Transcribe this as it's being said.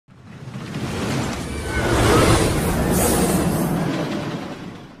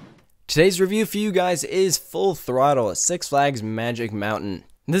Today's review for you guys is Full Throttle at Six Flags Magic Mountain.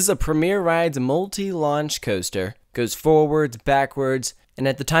 This is a Premier Rides multi-launch coaster. Goes forwards, backwards, and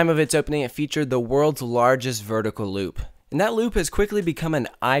at the time of its opening it featured the world's largest vertical loop. And that loop has quickly become an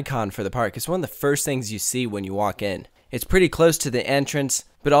icon for the park. It's one of the first things you see when you walk in. It's pretty close to the entrance,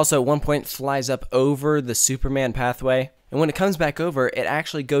 but also at one point flies up over the Superman pathway. And when it comes back over, it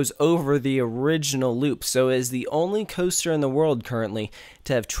actually goes over the original loop. So it is the only coaster in the world currently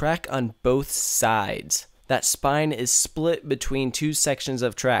to have track on both sides. That spine is split between two sections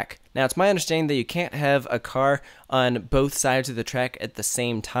of track. Now, it's my understanding that you can't have a car on both sides of the track at the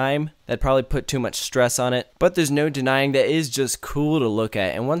same time. That'd probably put too much stress on it. But there's no denying that it is just cool to look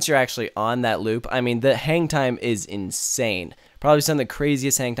at. And once you're actually on that loop, I mean, the hang time is insane. Probably some of the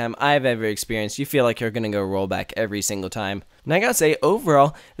craziest hang time I've ever experienced. You feel like you're going to go roll back every single time. And I gotta say,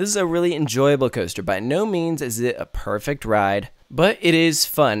 overall, this is a really enjoyable coaster. By no means is it a perfect ride, but it is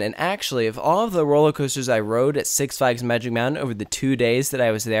fun. And actually, of all of the roller coasters I rode at Six Flags Magic Mountain over the 2 days that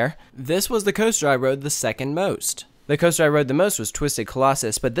I was there, this was the coaster I rode the second most. The coaster I rode the most was Twisted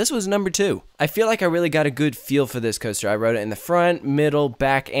Colossus, but this was number 2. I feel like I really got a good feel for this coaster. I rode it in the front, middle,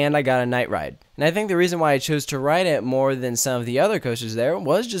 back, and I got a night ride. And I think the reason why I chose to ride it more than some of the other coasters there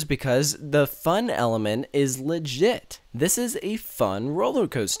was just because the fun element is legit. This is a fun roller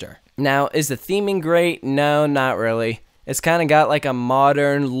coaster. Now, is the theming great? No, not really. It's kind of got like a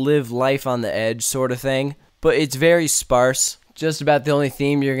modern live life on the edge sort of thing, but it's very sparse. Just about the only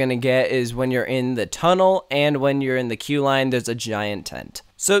theme you're going to get is when you're in the tunnel and when you're in the queue line, there's a giant tent.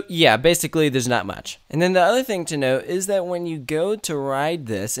 So yeah, basically there's not much. And then the other thing to note is that when you go to ride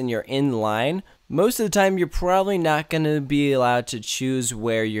this and you're in line, most of the time you're probably not going to be allowed to choose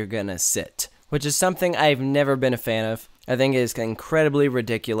where you're going to sit, which is something I've never been a fan of. I think it is incredibly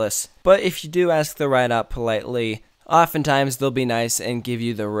ridiculous. But if you do ask the ride out politely, oftentimes they'll be nice and give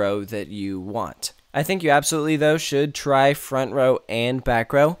you the row that you want. I think you absolutely, though, should try front row and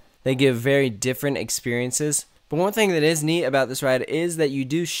back row. They give very different experiences. But one thing that is neat about this ride is that you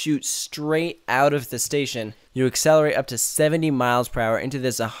do shoot straight out of the station. You accelerate up to 70 miles per hour into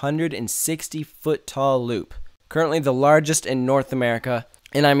this 160-foot tall loop. Currently the largest in North America.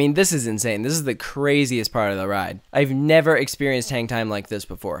 And I mean, this is insane. This is the craziest part of the ride. I've never experienced hang time like this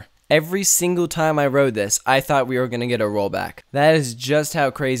before. Every single time I rode this, I thought we were going to get a rollback. That is just how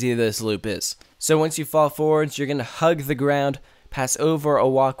crazy this loop is. So once you fall forwards, you're going to hug the ground, pass over a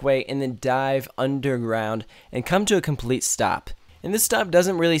walkway, and then dive underground and come to a complete stop. And this stop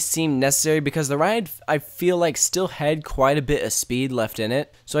doesn't really seem necessary because the ride, I feel like, still had quite a bit of speed left in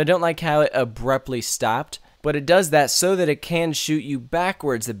it. So I don't like how it abruptly stopped, but it does that so that it can shoot you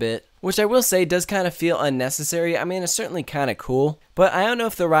backwards a bit, which I will say does kind of feel unnecessary. I mean, it's certainly kind of cool, but I don't know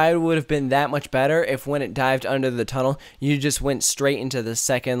if the ride would have been that much better if when it dived under the tunnel, you just went straight into the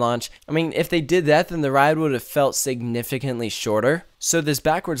second launch. I mean, if they did that, then the ride would have felt significantly shorter. So this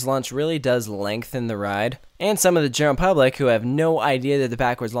backwards launch really does lengthen the ride. And some of the general public who have no idea that the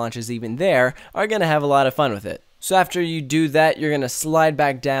backwards launch is even there are going to have a lot of fun with it. So after you do that, you're going to slide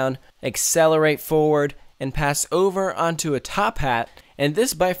back down, accelerate forward, and pass over onto a top hat. And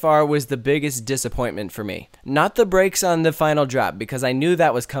this by far was the biggest disappointment for me. Not the brakes on the final drop, because I knew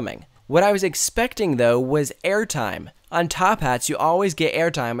that was coming. What I was expecting though was airtime. On top hats you always get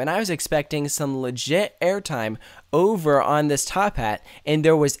airtime, and I was expecting some legit airtime over on this top hat, and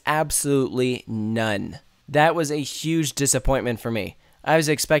there was absolutely none. That was a huge disappointment for me. I was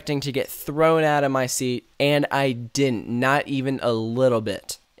expecting to get thrown out of my seat, and I didn't, not even a little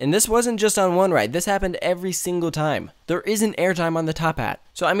bit. And this wasn't just on one ride. This happened every single time. There isn't airtime on the top hat.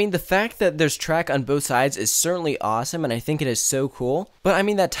 So, I mean, the fact that there's track on both sides is certainly awesome, and I think it is so cool. But, I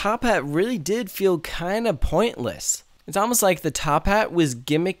mean, that top hat really did feel kind of pointless. It's almost like the top hat was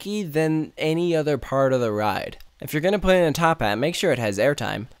gimmicky than any other part of the ride. If you're going to put in a top hat, make sure it has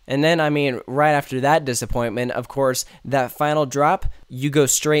airtime. And then, I mean, right after that disappointment, of course, that final drop, you go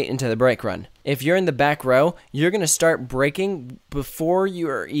straight into the brake run. If you're in the back row, you're going to start braking before you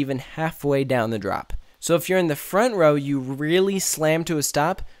are even halfway down the drop. So if you're in the front row, you really slam to a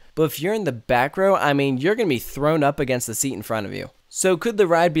stop. But if you're in the back row, I mean, you're going to be thrown up against the seat in front of you. So could the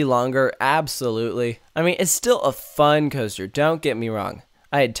ride be longer? Absolutely. I mean, it's still a fun coaster, don't get me wrong.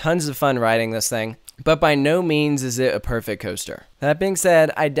 I had tons of fun riding this thing, but by no means is it a perfect coaster. That being said,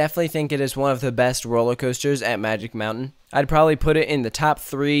 I definitely think it is one of the best roller coasters at Magic Mountain. I'd probably put it in the top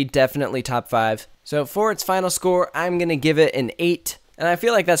 3, definitely top 5. So for its final score, I'm going to give it an 8. And I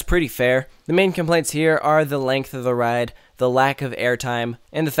feel like that's pretty fair. The main complaints here are the length of the ride, the lack of airtime,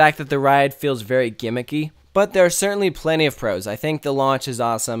 and the fact that the ride feels very gimmicky. But there are certainly plenty of pros. I think the launch is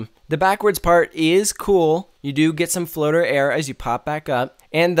awesome. The backwards part is cool. You do get some floater air as you pop back up.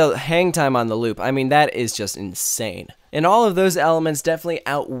 And the hang time on the loop, I mean, that is just insane. And all of those elements definitely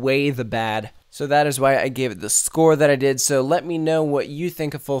outweigh the bad. So that is why I gave it the score that I did. So let me know what you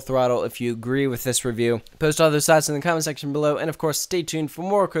think of Full Throttle if you agree with this review. Post all those thoughts in the comment section below. And of course, stay tuned for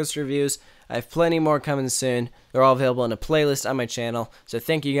more coaster reviews. I have plenty more coming soon. They're all available in a playlist on my channel. So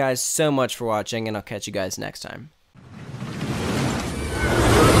thank you guys so much for watching, and I'll catch you guys next time.